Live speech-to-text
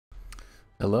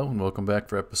Hello and welcome back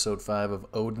for episode 5 of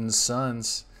Odin's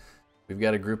Sons. We've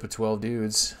got a group of 12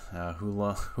 dudes.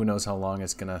 Who knows how long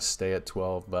it's going to stay at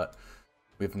 12, but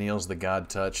with Niels the God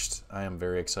Touched, I am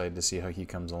very excited to see how he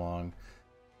comes along.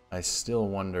 I still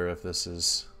wonder if this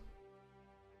is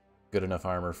good enough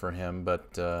armor for him,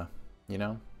 but, you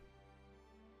know,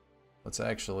 let's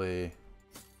actually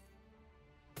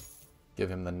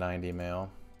give him the 90 mail.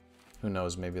 Who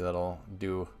knows, maybe that'll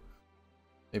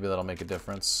make a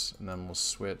difference, and then we'll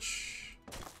switch.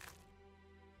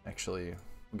 Actually,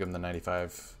 we'll give him the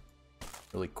 95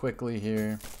 really quickly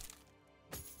here.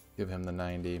 Give him the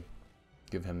 90.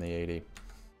 Give him the 80.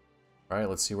 Alright,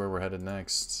 let's see where we're headed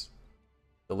next.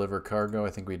 Deliver cargo.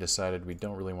 I think we decided we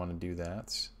don't really want to do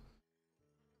that.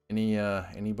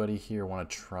 Anybody here want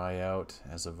to try out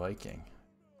as a Viking?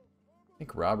 I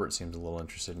think Robert seems a little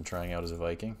interested in trying out as a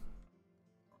Viking.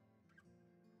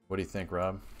 What do you think,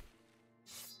 Rob?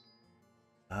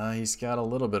 He's got a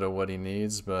little bit of what he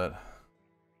needs, but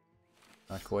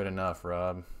not quite enough,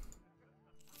 Rob.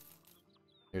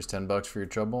 Here's 10 bucks for your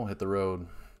trouble. Hit the road.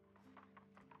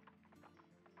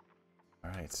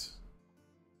 Alright.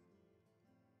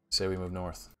 Say we move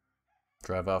north.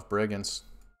 Drive off brigands.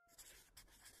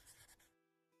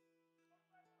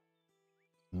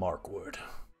 Markwood.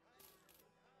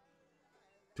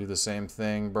 Do the same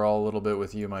thing. Brawl a little bit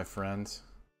with you, my friend.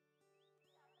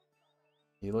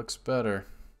 He looks better.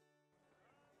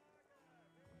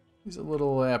 He's a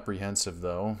little apprehensive,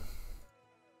 though.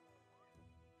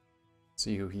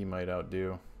 See who he might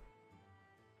outdo.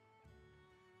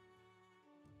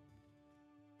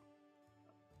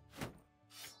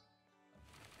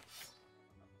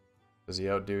 Does he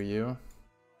outdo you?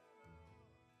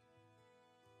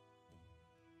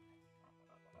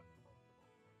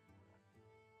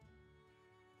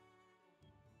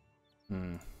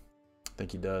 I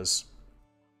think he does.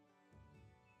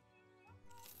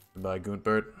 Goodbye,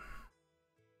 Guntbert.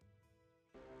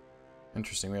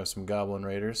 Interesting, we have some Goblin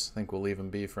Raiders. I think we'll leave them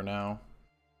be for now.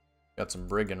 Got some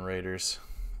Brigand Raiders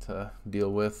to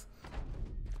deal with.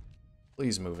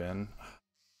 Please move in.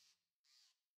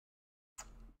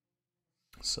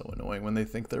 So annoying when they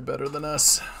think they're better than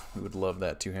us. We would love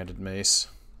that two-handed mace.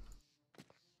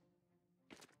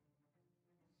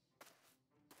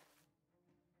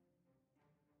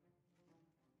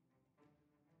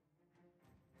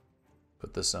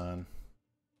 Put this on.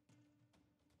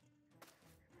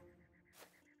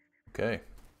 Okay,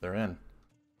 they're in.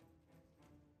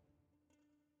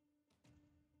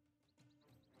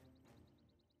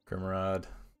 Grimrod.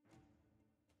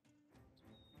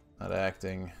 Not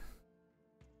acting.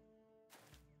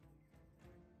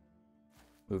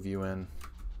 Move you in.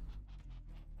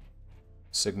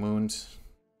 Sigmund.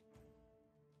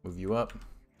 Move you up.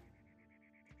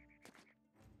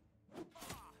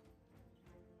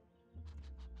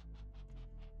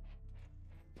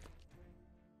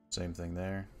 Same thing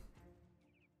there.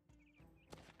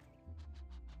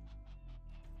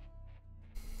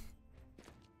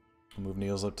 Move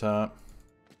Niels up top.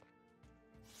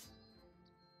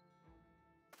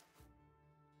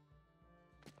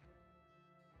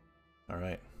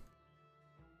 Alright.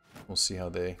 We'll see how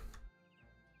they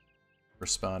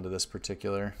respond to this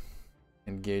particular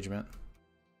engagement. I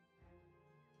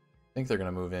think they're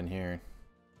going to move in here.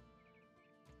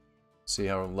 See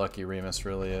how lucky Remus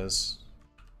really is.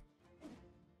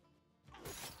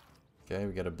 Okay,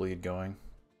 we got a bleed going.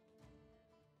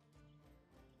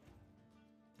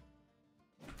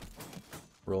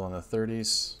 Roll in the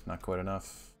 30s, not quite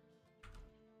enough.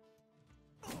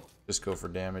 Just go for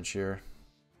damage here.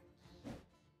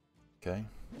 Okay.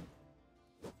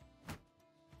 I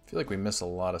feel like we miss a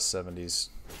lot of 70s.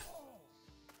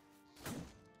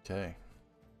 Okay.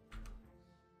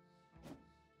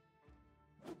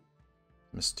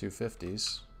 Missed 2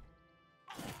 50s.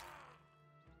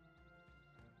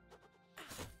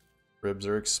 Ribs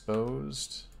are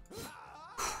exposed.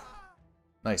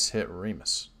 Nice hit,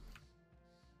 Remus.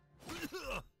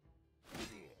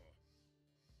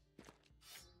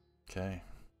 Okay.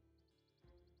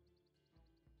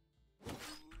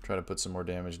 Try to put some more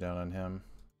damage down on him.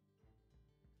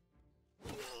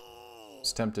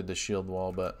 Was tempted to shield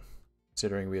wall, but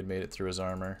considering we had made it through his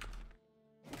armor.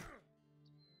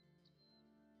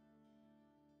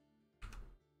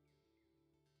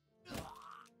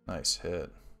 Nice hit.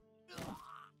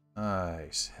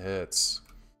 Nice hits.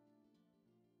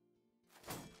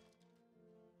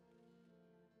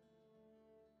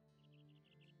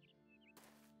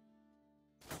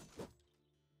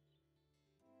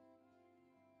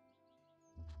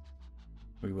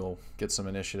 We will get some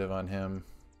initiative on him.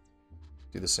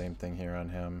 Do the same thing here on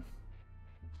him.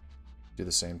 Do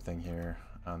the same thing here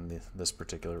on this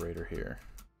particular raider here.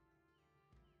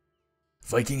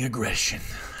 Viking aggression.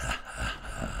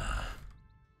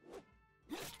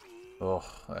 Oh,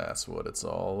 that's what it's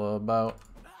all about.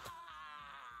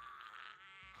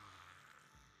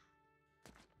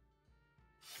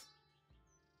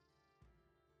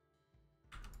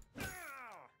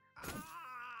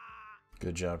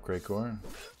 Good job, Craycore.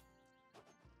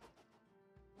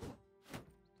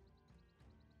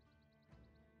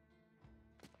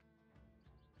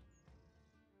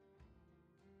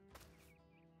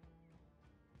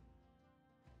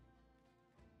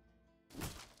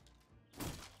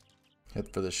 Hit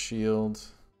for the shield.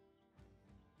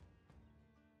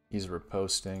 He's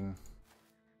riposting.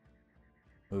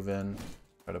 Move in.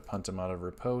 Try to punt him out of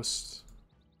riposte.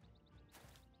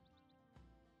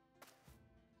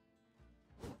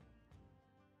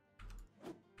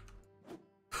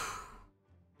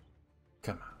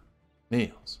 Come on.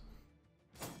 Niels.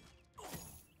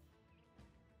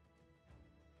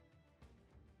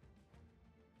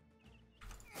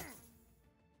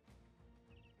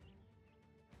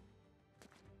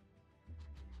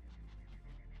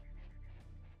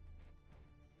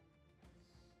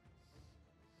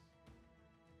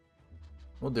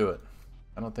 We'll do it.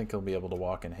 I don't think he'll be able to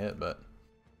walk and hit, but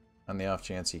on the off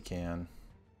chance he can,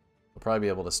 he'll probably be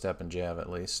able to step and jab at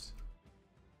least.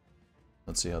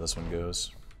 Let's see how this one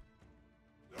goes.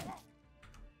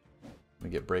 We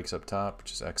get breaks up top,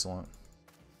 which is excellent.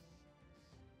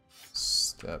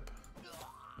 Step.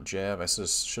 Jab. I should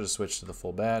have switched to the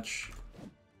full batch.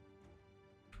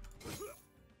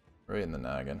 Right in the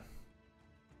noggin.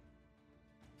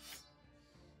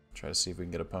 Try to see if we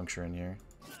can get a puncture in here.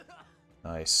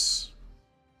 Nice.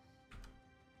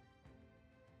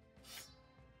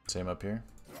 Same up here.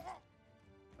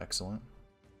 Excellent.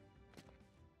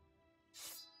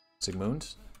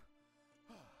 Sigmund.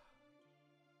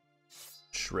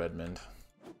 Shredmond.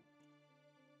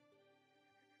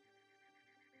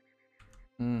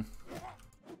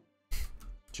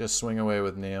 Just swing away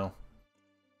with Neil.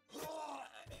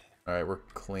 Alright, we're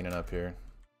cleaning up here.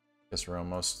 Guess we're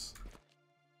almost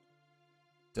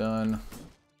done.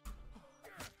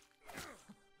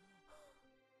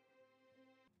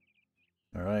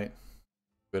 Alright.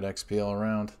 Good XP all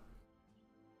around.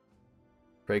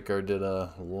 Craycore did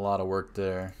a lot of work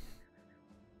there.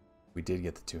 We did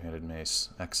get the two-handed mace.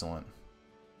 Excellent.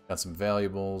 Got some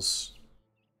valuables.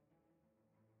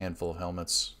 Handful of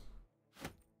helmets.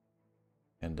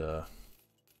 And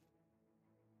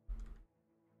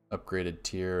upgraded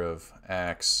tier of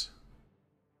axe.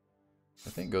 I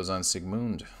think goes on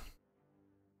Sigmund.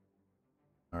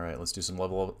 Alright, let's do some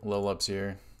level ups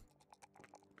here.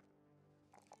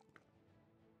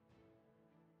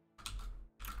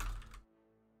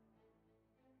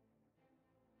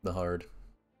 The hard.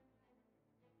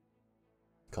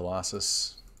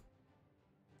 Colossus.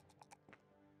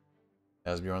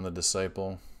 Asbjorn the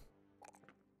Disciple.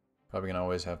 Probably gonna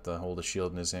always have to hold a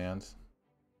shield in his hand.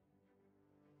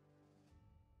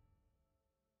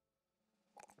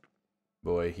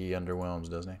 Boy, he underwhelms,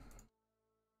 doesn't he?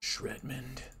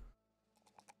 Shredmond.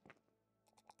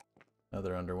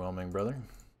 Another underwhelming brother.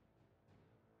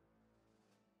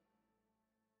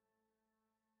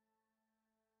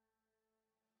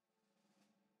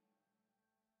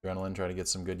 Adrenaline, try to get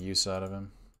some good use out of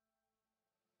him.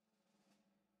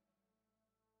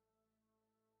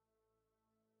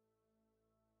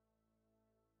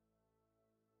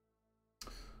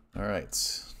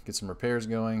 Alright, get some repairs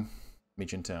going.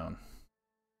 Meet you in town.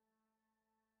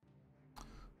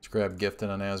 Let's grab Gifted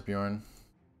on Asbjorn.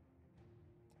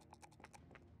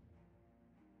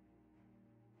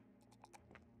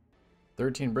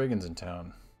 "13 brigands in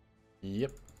town."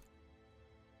 Yep.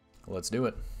 Let's do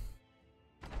it.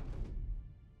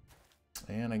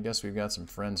 And I guess we've got some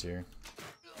friends here.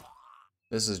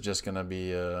 This is just gonna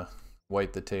be a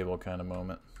wipe the table kind of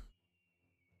moment.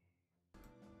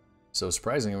 So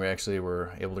surprisingly, we actually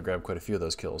were able to grab quite a few of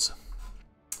those kills.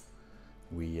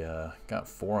 We got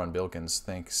 4 on Bilkins,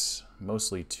 thanks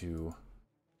mostly to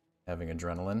having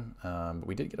adrenaline. But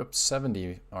we did get up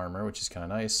 70 armor, which is kind of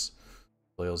nice.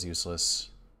 Flail's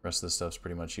useless. The rest of the stuff's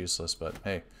pretty much useless, but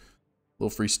hey, little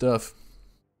free stuff.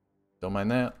 Don't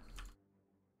mind that.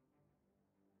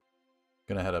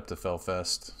 Gonna head up to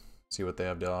Fellfest, see what they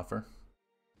have to offer.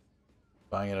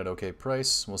 Buying it at okay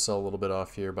price. We'll sell a little bit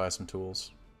off here, buy some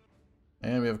tools.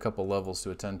 And we have a couple levels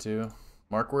to attend to.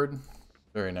 Markward,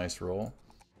 very nice roll.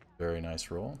 Very nice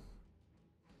roll.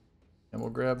 And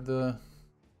we'll grab the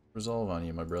resolve on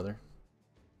you, my brother.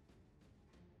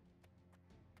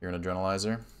 You're an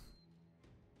adrenalizer.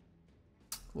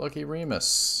 Lucky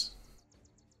Remus.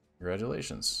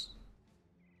 Congratulations.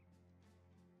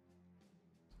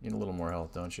 Need a little more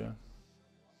health, don't you?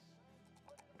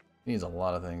 He needs a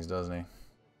lot of things, doesn't he?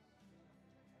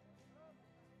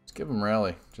 Let's give him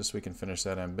rally, just so we can finish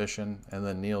that ambition. And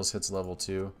then Niels hits level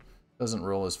 2. Doesn't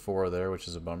roll his 4 there, which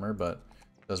is a bummer, but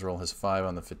does roll his 5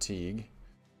 on the fatigue.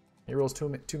 He rolls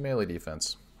 2 melee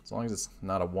defense. As long as it's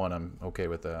not a 1, I'm okay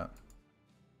with that.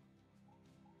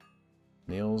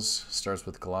 Niels starts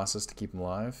with Colossus to keep him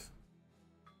alive.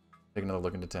 Take another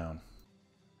look into town.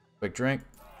 Quick drink.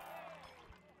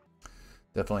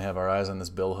 Definitely have our eyes on this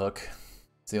bill hook.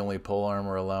 It's the only polearm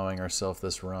we're allowing ourselves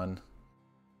this run.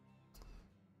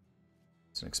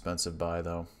 It's an expensive buy,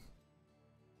 though.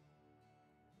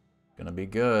 Gonna be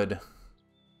good. I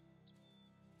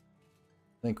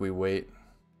think we wait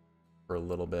for a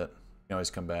little bit. We can always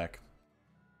come back.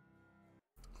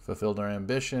 Fulfilled our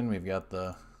ambition. We've got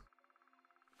the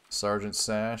Sergeant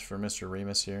Sash for Mr.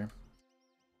 Remus here.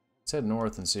 Let's head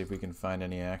north and see if we can find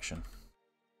any action.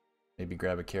 Maybe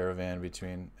grab a caravan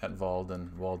between Etwald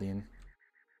and Waldine.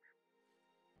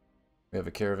 We have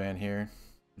a caravan here,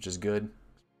 which is good.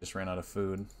 Just ran out of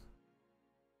food.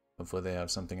 Hopefully they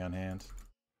have something on hand.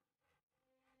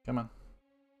 Come on.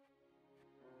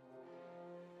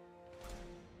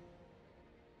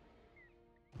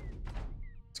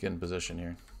 Let's get in position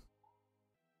here.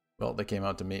 Well, they came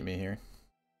out to meet me here.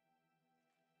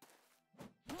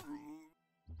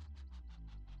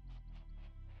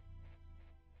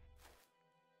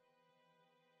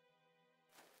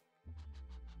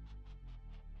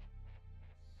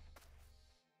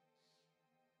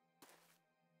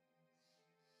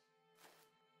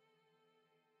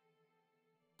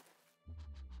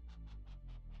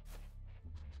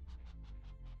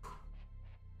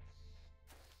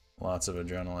 Lots of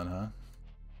adrenaline, huh?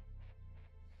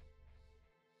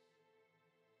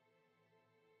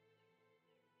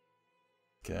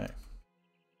 Okay.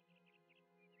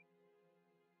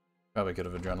 Probably could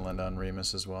have adrenaline on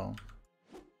Remus as well.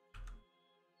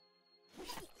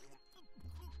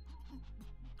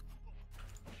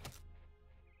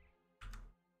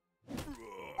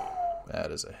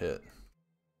 That is a hit.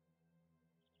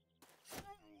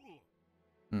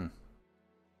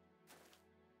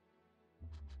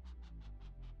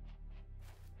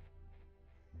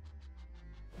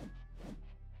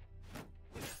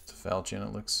 It's a falchion,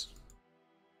 it looks.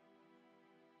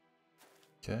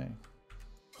 Okay.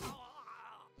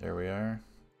 There we are.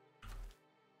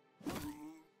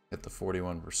 Hit the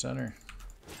 41%er.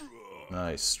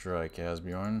 Nice strike,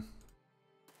 Asbjorn.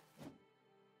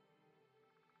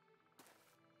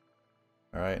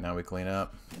 Alright, now we clean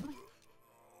up.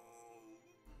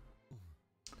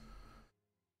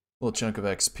 Little chunk of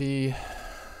XP.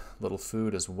 Little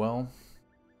food as well.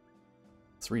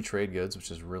 3 trade goods, which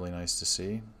is really nice to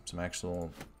see. Some actual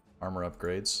armor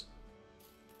upgrades.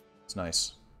 It's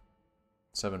nice.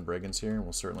 7 brigands here.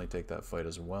 We'll certainly take that fight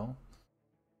as well.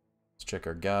 Let's check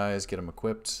our guys, get them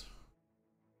equipped.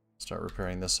 Start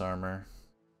repairing this armor.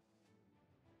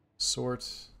 Sort.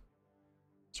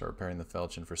 Start repairing the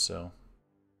falchion for sale.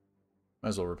 Might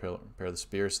as well repair the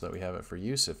spear so that we have it for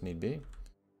use if need be.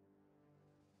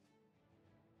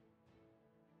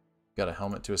 Got a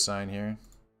helmet to assign here.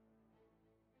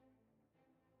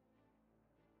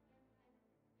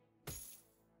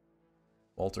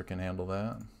 Walter can handle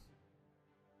that.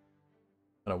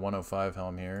 Got a 105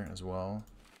 helm here as well.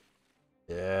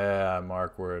 Yeah,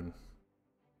 Markward.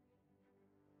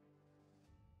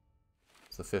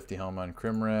 It's the 50 helm on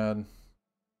Crimrad.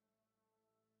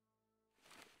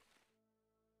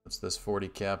 What's this 40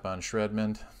 cap on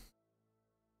Shredmond?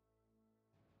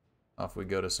 Off we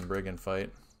go to some brigand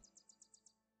fight.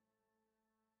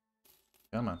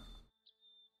 Come on.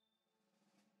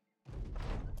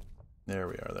 There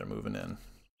we are, they're moving in.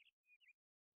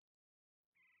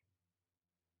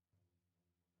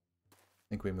 I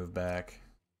think we move back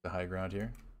to high ground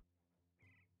here.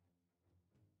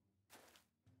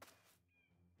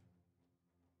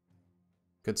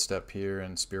 Good step here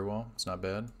and spear wall, it's not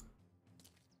bad.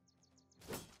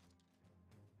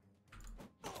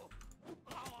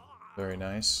 Very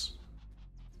nice.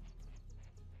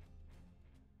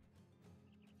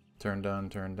 Turn done,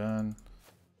 turn done.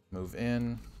 Move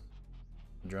in.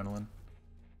 Adrenaline.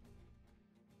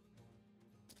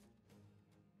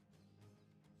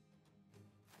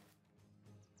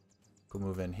 Go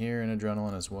move in here in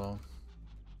adrenaline as well.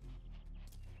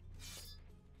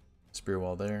 Spear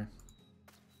wall there.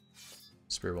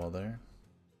 Spear wall there.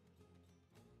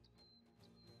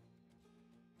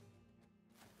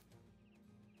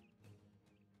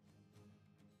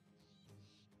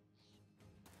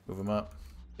 Move him up.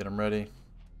 Get him ready.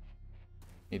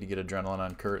 Need to get adrenaline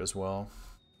on Kurt as well.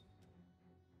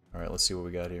 Alright, let's see what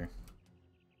we got here.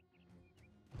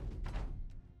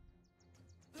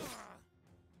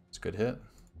 good hit.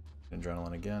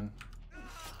 Adrenaline again.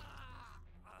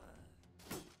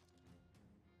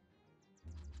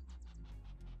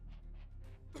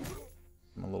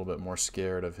 I'm a little bit more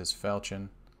scared of his falchion.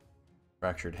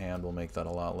 Fractured hand will make that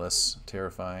a lot less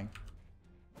terrifying.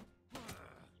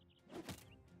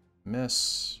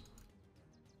 Miss.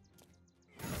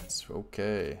 It's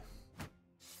okay.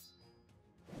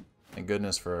 Thank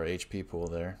goodness for our HP pool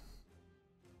there.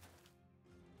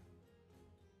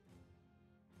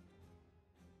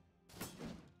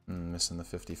 Missing the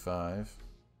 55.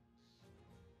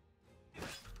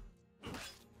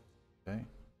 Okay.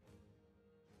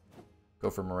 Go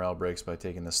for morale breaks by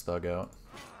taking this thug out.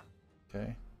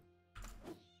 Okay.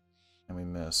 And we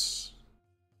miss.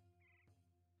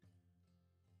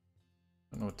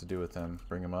 Don't know what to do with him.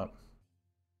 Bring him up.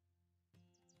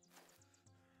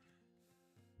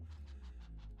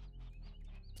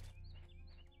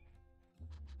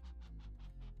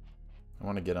 I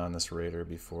want to get on this raider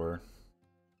before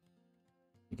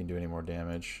he can do any more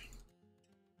damage.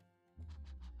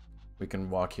 We can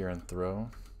walk here and throw.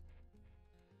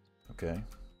 Okay.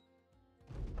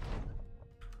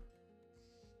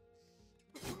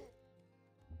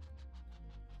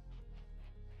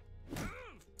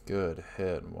 Good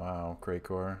hit. Wow,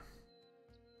 Krakor.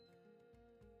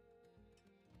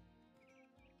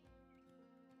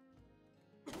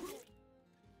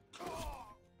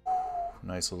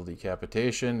 Nice little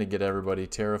decapitation to get everybody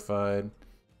terrified.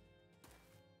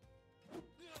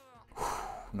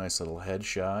 Nice little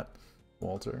headshot,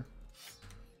 Walter.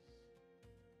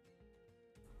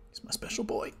 He's my special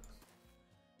boy.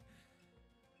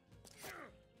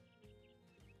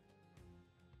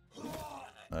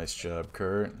 Nice job,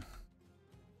 Kurt.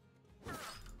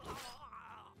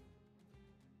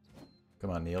 Come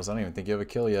on, Niels. I don't even think you have a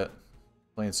kill yet.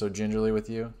 Playing so gingerly with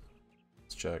you.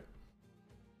 Let's check.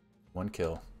 1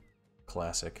 kill.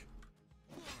 Classic.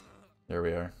 There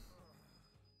we are.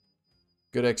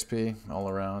 Good XP all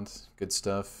around. Good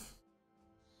stuff.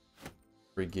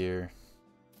 Free gear.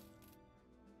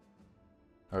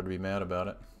 Hard to be mad about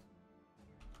it.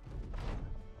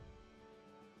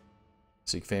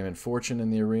 Seek fame and fortune in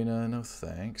the arena. No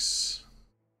thanks.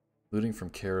 Looting from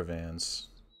caravans.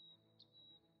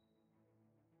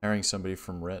 Hiring somebody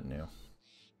from retinue.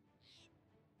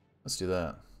 Let's do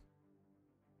that.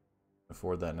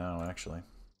 Afford that now, actually.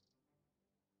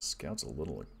 Scout's a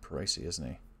little pricey, isn't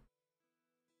he?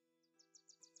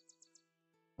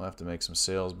 We'll have to make some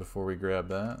sales before we grab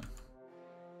that.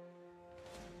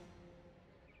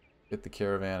 Get the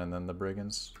caravan and then the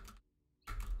brigands.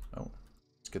 Oh,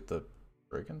 let's get the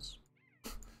brigands.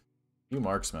 You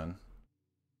marksmen.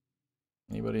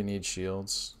 Anybody need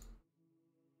shields?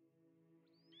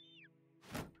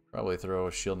 Probably throw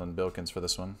a shield on Bilkins for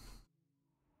this one.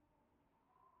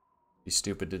 Be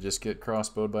stupid to just get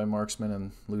crossbowed by marksmen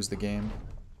and lose the game.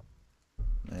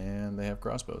 And they have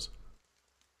crossbows.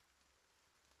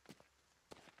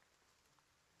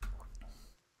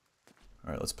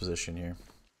 Alright, let's position here.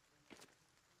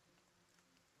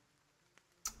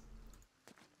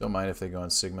 Don't mind if they go on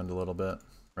Sigmund a little bit.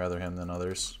 Rather him than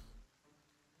others.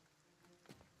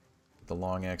 The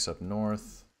long axe up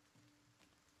north.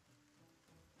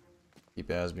 Keep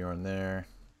Asbjorn there.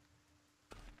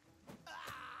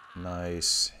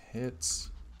 Nice hits.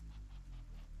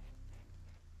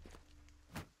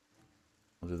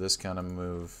 We'll do this kind of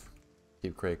move.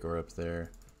 Keep Krakor up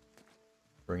there.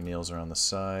 Bring Niels around the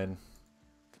side.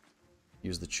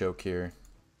 Use the choke here.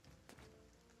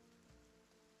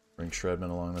 Bring Shredman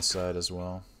along the side as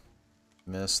well.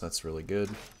 Miss, that's really good.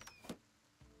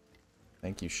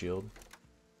 Thank you, shield.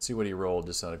 Let's see what he rolled,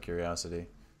 just out of curiosity.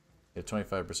 He had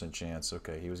 25% chance.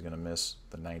 Okay, he was going to miss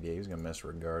the 98. He was going to miss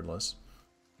regardless.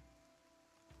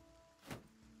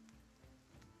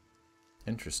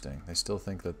 Interesting. They still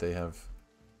think that they have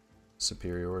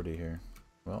superiority here.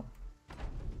 Well,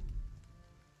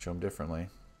 show them differently.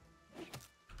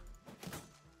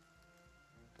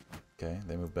 Okay,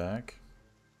 they move back.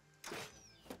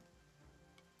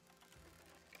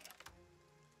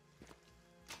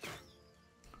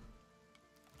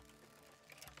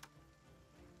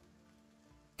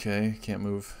 Okay, can't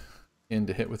move in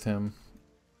to hit with him.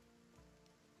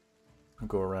 I'll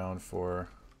go around for...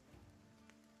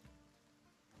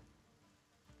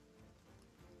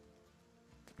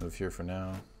 Move here for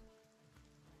now.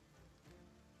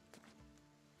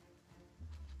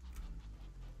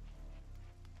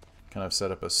 Kind of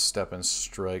set up a step and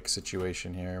strike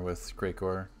situation here with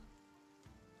Krakor.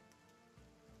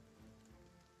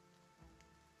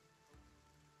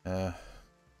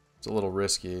 It's a little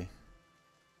risky.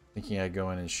 Thinking I'd go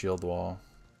in and shield wall.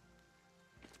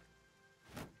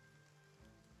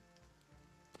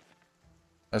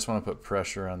 I just want to put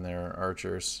pressure on their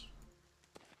archers.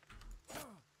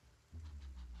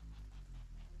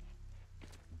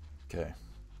 Okay.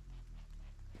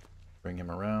 Bring him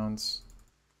around.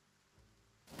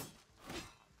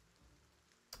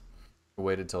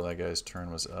 Waited till that guy's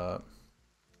turn was up.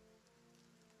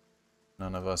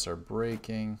 None of us are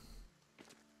breaking.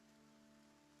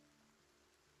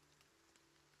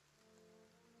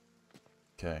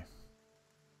 Okay.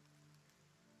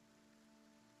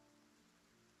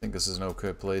 I think this is an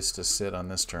okay place to sit on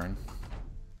this turn.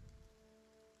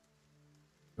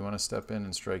 We want to step in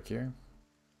and strike here?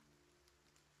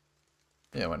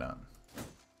 Yeah, why not?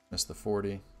 Missed the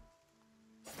 40.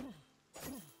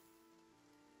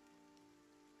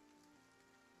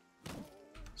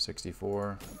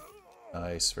 $64.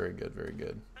 Nice, very good, very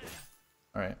good.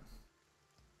 Alright.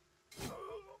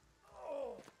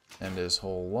 End his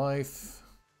whole life.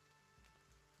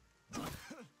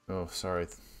 Oh, sorry.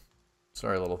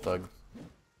 Sorry, little thug.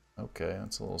 Okay,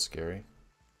 that's a little scary.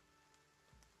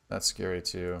 That's scary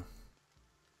too.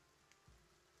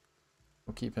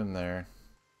 We'll keep him there.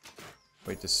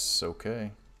 Wait, this is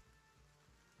okay.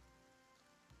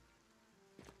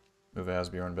 Move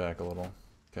Asbjorn back a little.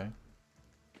 Okay.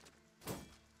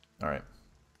 Alright.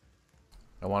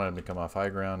 I wanted him to come off high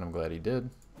ground. I'm glad he did.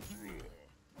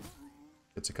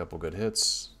 Gets a couple good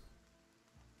hits.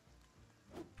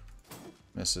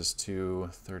 Misses two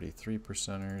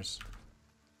 33%ers.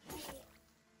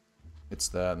 Hits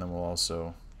that, and then we'll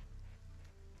also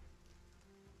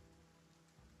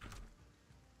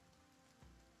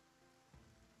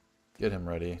get him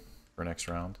ready for next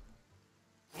round.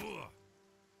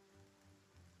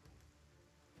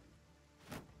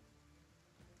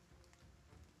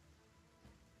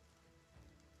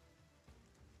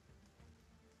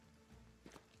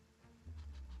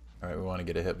 Alright, we want to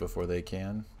get a hit before they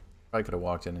can. Probably could have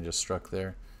walked in and just struck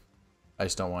there. I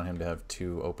just don't want him to have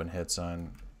two open hits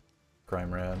on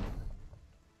Crime Rad.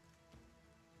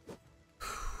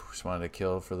 Just wanted to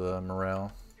kill for the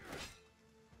morale.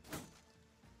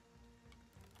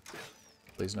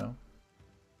 Please no.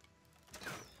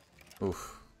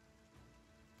 Oof.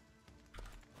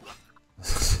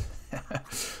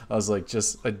 I was like,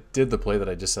 I did the play that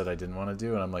I just said I didn't want to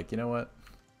do, and I'm like, you know what?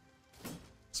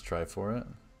 Let's try for it.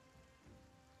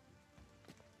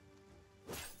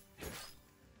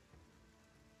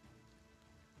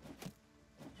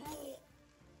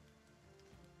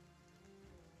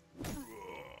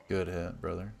 Good hit,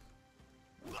 brother.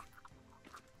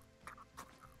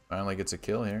 Finally gets a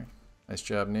kill here. Nice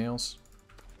job, Niels.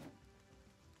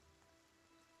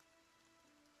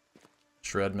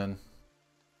 Shredman.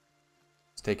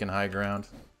 He's taking high ground.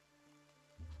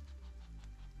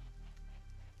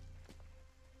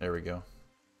 There we go.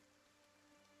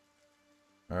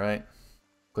 Alright.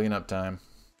 Cleanup time.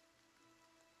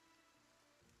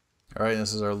 Alright,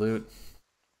 this is our loot.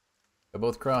 Got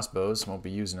both crossbows, won't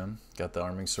be using them. Got the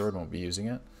arming sword, won't be using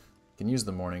it. Can use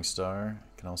the Morning Star.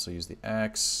 Can also use the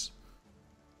axe.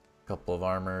 A couple of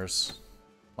armors.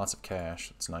 Lots of cash,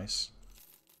 that's nice.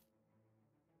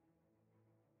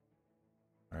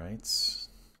 Alright.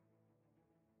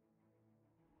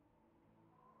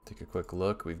 Take a quick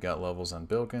look. We've got levels on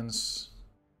Bilkins.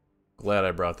 Glad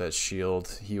I brought that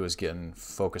shield. He was getting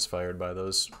focus fired by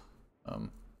those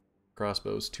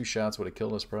crossbows. 2 shots would have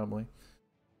killed us probably.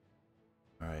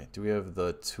 Alright, do we have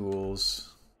the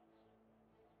tools?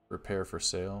 Repair for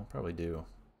sale? Probably do.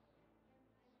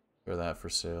 Repair that for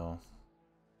sale.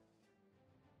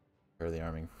 Repair the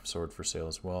arming sword for sale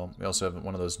as well. We also have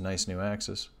one of those nice new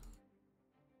axes.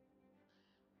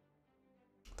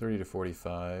 30 to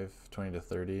 45, 20 to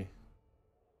 30.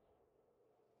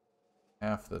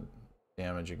 Half the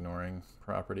damage ignoring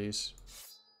properties.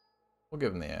 We'll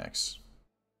give him the axe.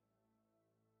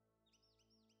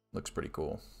 Looks pretty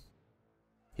cool.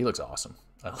 He looks awesome.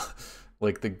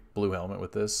 Like the blue helmet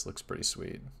with this looks pretty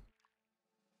sweet.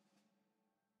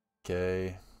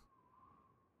 Okay.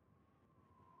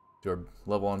 Do our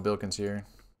level on Bilkins here.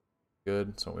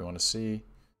 Good, that's what we want to see.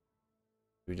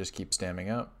 We just keep stamming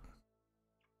up.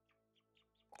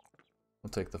 We'll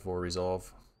take the 4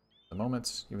 resolve at the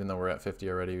moment. Even though we're at 50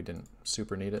 already, we didn't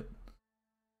super need it.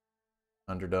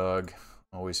 Underdog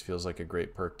always feels like a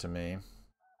great perk to me.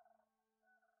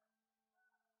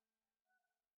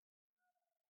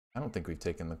 I don't think we've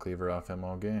taken the cleaver off him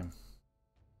all game.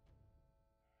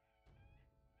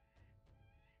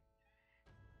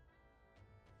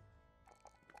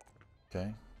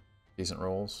 Okay. Decent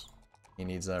rolls. He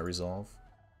needs that resolve.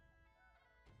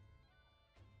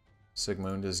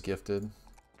 Sigmund is gifted.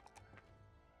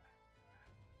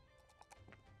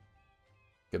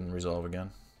 Give him resolve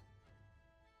again.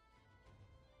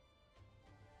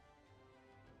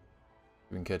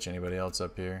 We can catch anybody else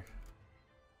up here.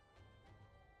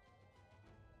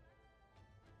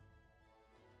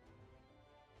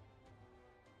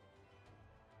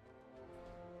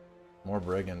 More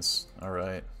brigands.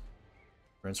 Alright.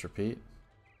 Rinse, repeat.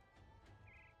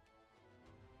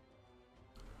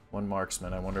 One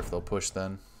marksman. I wonder if they'll push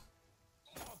then.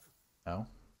 No.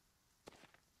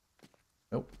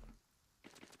 Nope.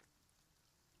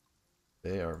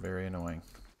 They are very annoying.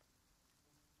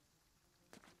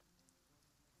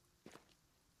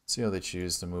 See how they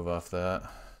choose to move off that.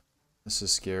 This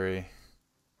is scary.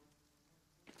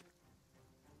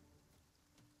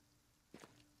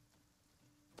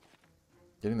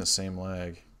 Getting the same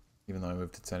lag, even though I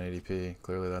moved to 1080p.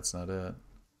 Clearly that's not it.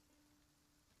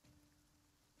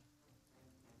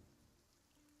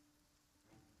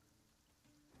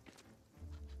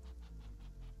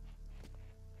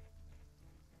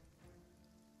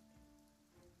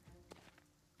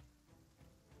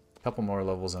 Couple more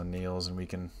levels on Niels and we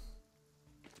can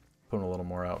put him a little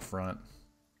more out front.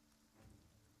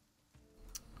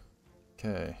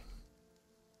 Okay.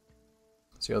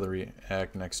 See how they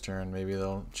react next turn. Maybe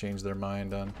they'll change their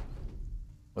mind on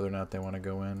whether or not they want to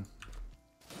go in.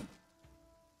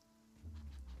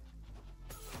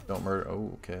 Don't murder.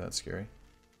 Oh, okay, that's scary.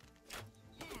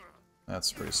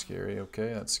 That's pretty scary.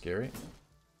 Okay, that's scary.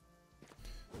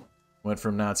 Went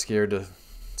from not scared to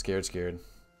scared.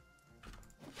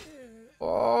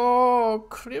 Oh,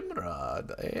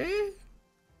 Crimrod, eh?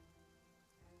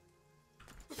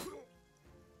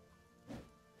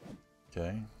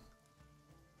 Okay.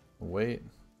 Wait.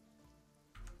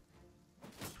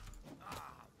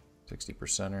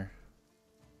 60%er.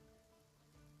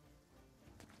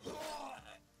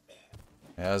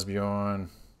 Asbjorn.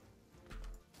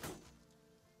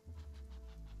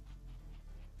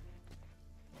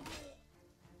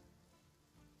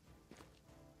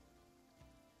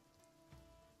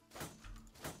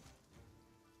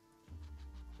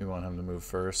 We want him to move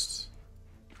first.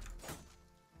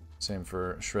 Same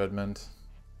for Shredmond.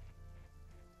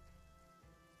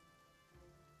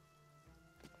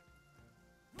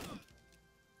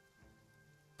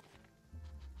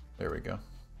 There we go.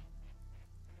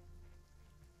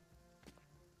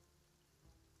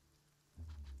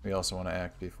 We also want to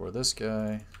act before this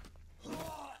guy.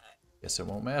 Guess it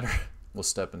won't matter. We'll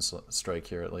step and strike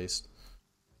here at least.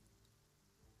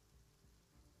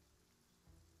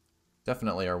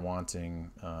 Definitely are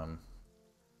wanting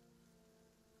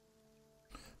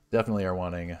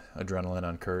adrenaline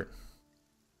on Kurt.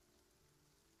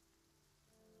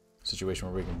 Situation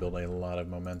where we can build a lot of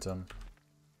momentum.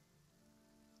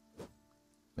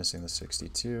 Missing the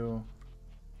 62.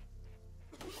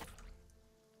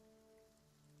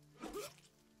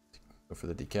 Go for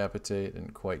the decapitate,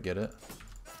 didn't quite get it.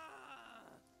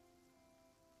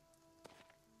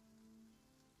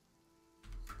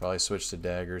 Probably switch to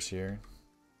daggers here.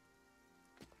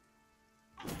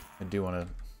 I do want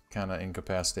to kind of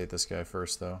incapacitate this guy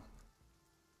first, though.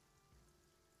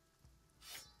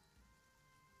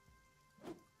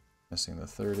 Missing the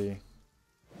 30.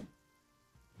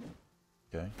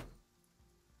 Okay.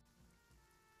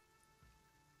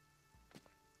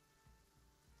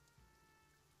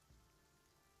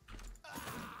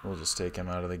 We'll just take him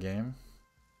out of the game.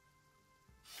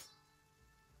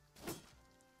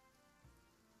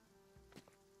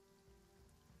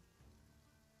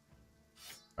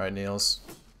 Alright, Niels.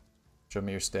 Show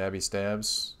me your stabby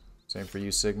stabs. Same for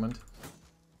you, Sigmund.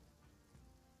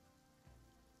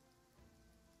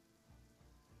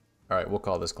 Alright, we'll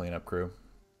call this cleanup crew.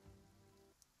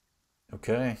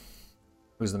 Okay.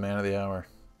 Who's the man of the hour?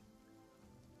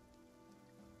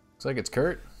 Looks like it's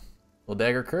Kurt. Little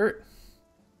dagger Kurt.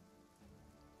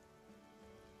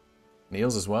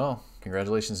 Niels as well.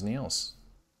 Congratulations, Niels.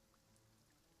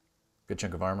 Good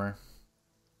chunk of armor.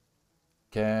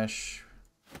 Cash.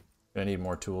 Gonna need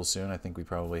more tools soon. I think we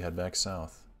probably head back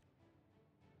south.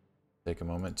 Take a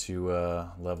moment to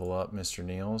level up Mr.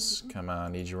 Niels. Come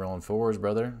on, need you rolling fours,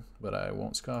 brother. But I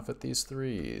won't scoff at these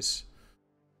threes.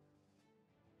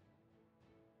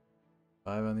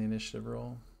 5 on the initiative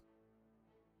roll.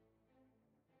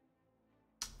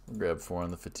 We'll grab 4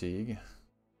 on the fatigue.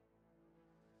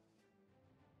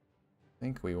 I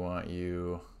think we want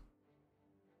you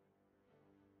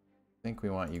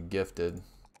gifted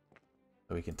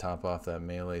so we can top off that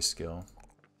melee skill.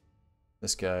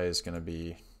 This guy is going to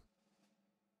be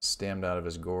stammed out of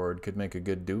his gourd. Could make a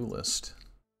good duelist.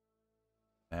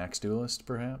 Axe duelist,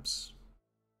 perhaps?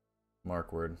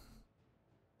 Markward.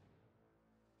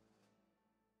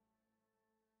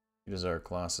 You desire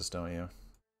Colossus, don't you?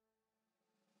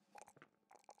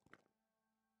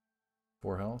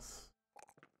 4 health.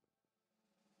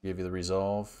 Give you the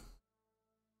resolve.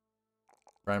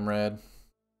 Prime red.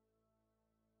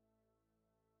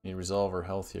 Need resolve or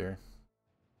health here.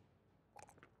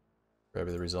 Grab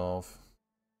you the resolve.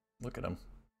 Look at him.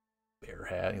 Bear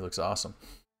hat. He looks awesome.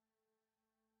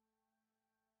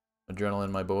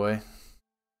 Adrenaline, my boy.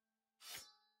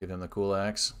 Give him the cool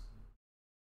axe.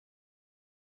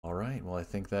 Alright, well I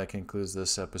think that concludes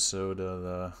this episode of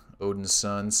the Odin's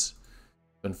Sons.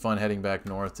 Been fun heading back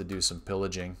north to do some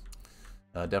pillaging.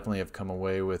 Definitely have come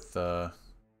away with a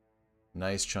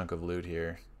nice chunk of loot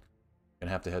here.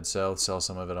 Gonna have to head south, sell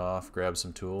some of it off, grab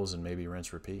some tools, and maybe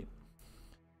rinse repeat.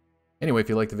 Anyway, if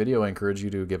you liked the video, I encourage you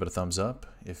to give it a thumbs up.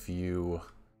 If you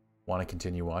want to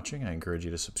continue watching, I encourage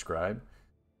you to subscribe.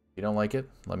 If you don't like it,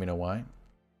 let me know why.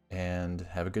 And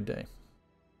have a good day.